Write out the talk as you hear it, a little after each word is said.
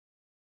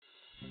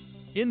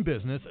In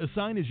business, a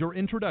sign is your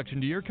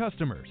introduction to your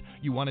customers.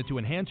 You want it to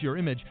enhance your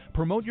image,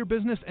 promote your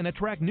business, and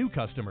attract new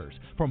customers.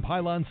 From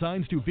pylon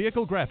signs to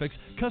vehicle graphics,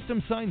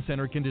 Custom Sign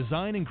Center can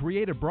design and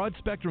create a broad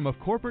spectrum of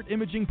corporate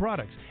imaging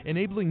products,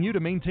 enabling you to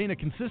maintain a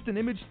consistent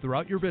image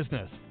throughout your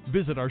business.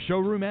 Visit our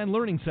showroom and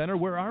learning center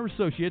where our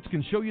associates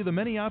can show you the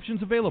many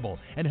options available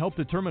and help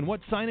determine what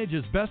signage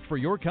is best for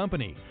your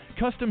company.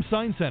 Custom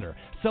Sign Center,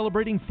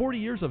 celebrating 40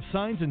 years of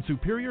signs and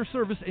superior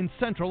service in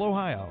Central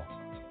Ohio.